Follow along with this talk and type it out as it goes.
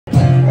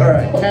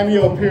Alright,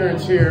 cameo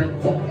appearance here.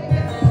 9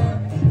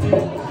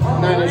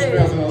 Inch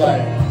Nails in the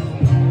Light.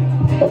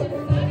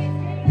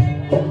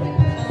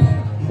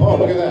 Oh,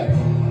 look at that.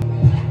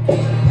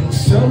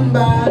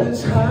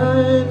 Somebody's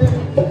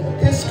hiding,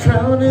 it's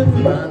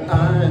crowning my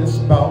eyes.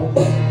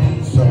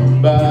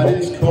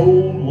 Somebody's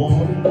cold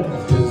one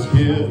is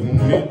giving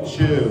me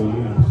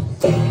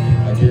chills.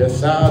 I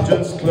guess I'll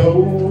just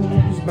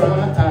close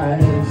my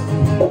eyes.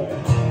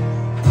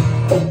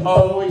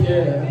 Oh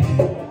yeah.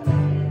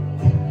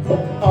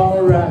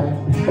 Alright.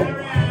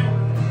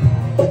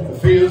 It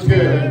feels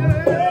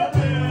good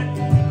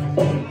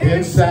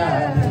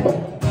inside.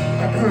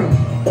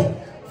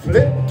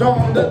 Flipped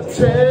on the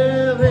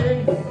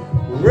telly,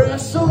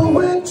 wrestle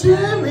with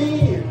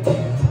Jimmy.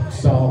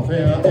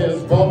 Something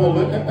is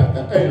bubbling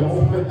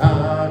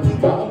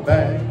behind my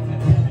back.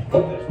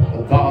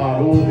 The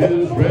bottle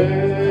is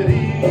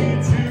ready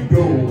to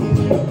go.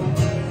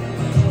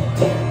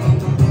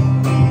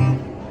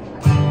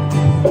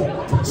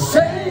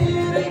 Say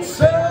it ain't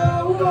so.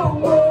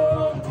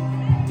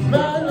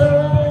 My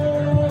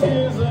love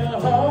is a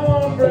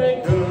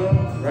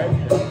heartbreaker. Right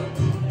here.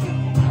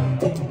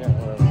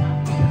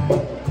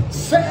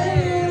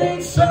 Say it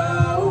ain't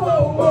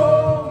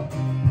so.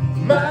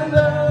 My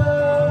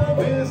love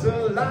is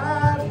a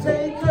life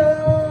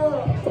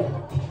taker.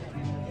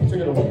 Take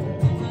it away.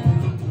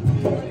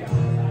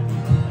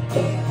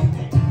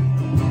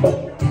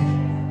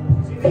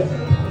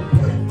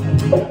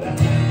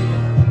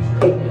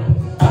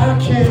 I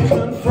can't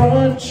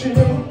confront you.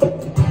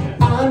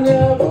 I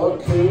never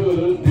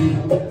could do.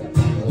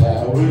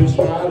 That which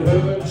might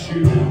hurt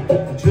you.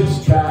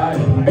 Just try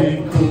and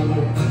be cool.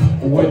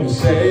 When you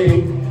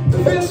say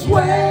this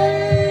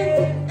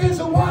way is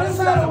a water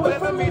side away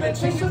from me to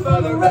chase you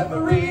for the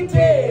referee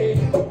day.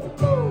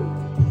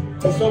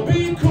 So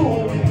be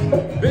cool,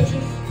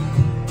 bitches.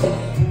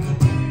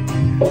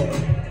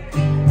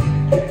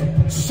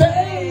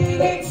 Say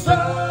it ain't so.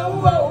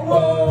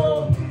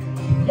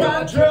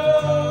 My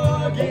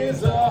drug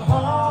is a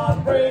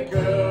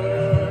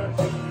heartbreaker.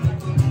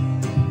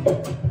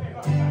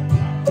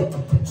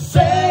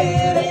 Say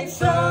it ain't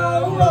so.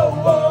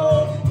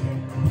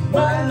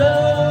 My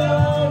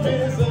love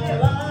is a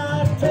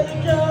life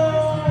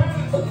taker.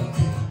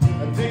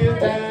 Dear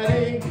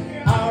Daddy,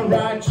 I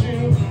write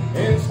you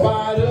in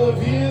spite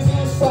of years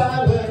of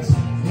silence.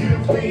 You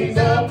cleaned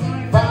up,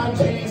 found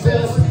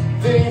Jesus,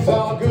 things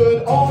are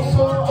good.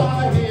 Also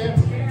I hear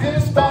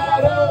this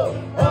bottle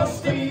of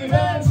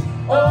Stevens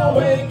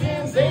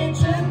awakens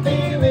ancient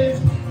feelings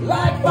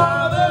like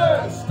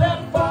father,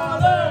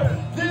 stepfather.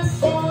 This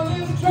song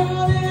is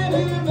drowning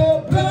in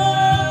the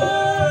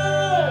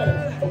blood.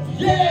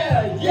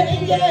 Yeah,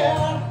 yeah,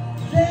 yeah,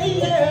 yeah,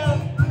 yeah.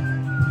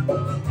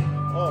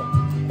 Oh,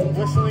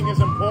 whistling is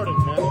important,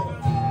 man.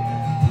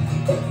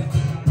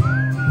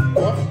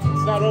 Oh,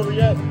 it's not over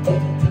yet.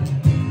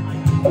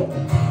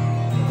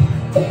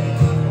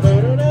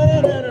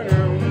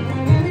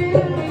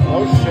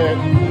 Oh shit.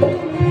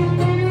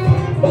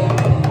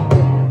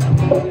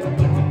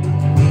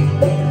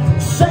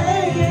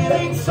 Say it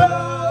ain't so.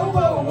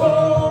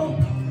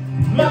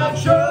 My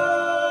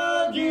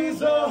drug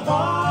is a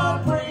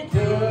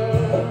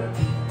heartbreaker.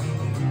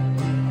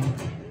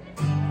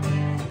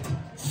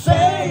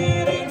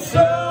 Say it ain't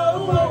so.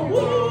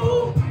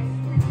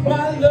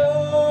 My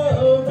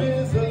love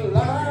is a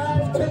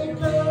life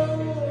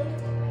taker.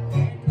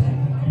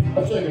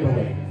 Take it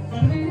away.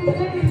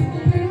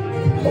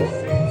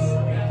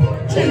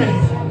 Jimmy!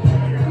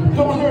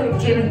 Don't hurt him,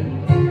 Jimmy.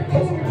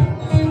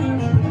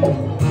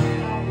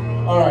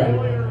 Alright.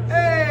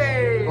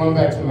 Hey! Going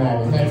back to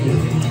Maddie. Thank you.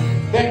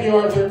 Thank you,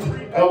 Arthur.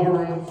 Elbow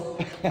room.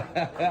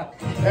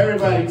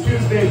 Everybody,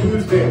 Tuesday,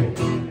 Tuesday.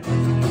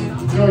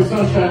 Enjoy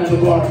sunshine in the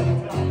bar.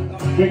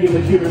 Drinking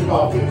the Cuban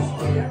coffee.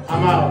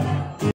 I'm out.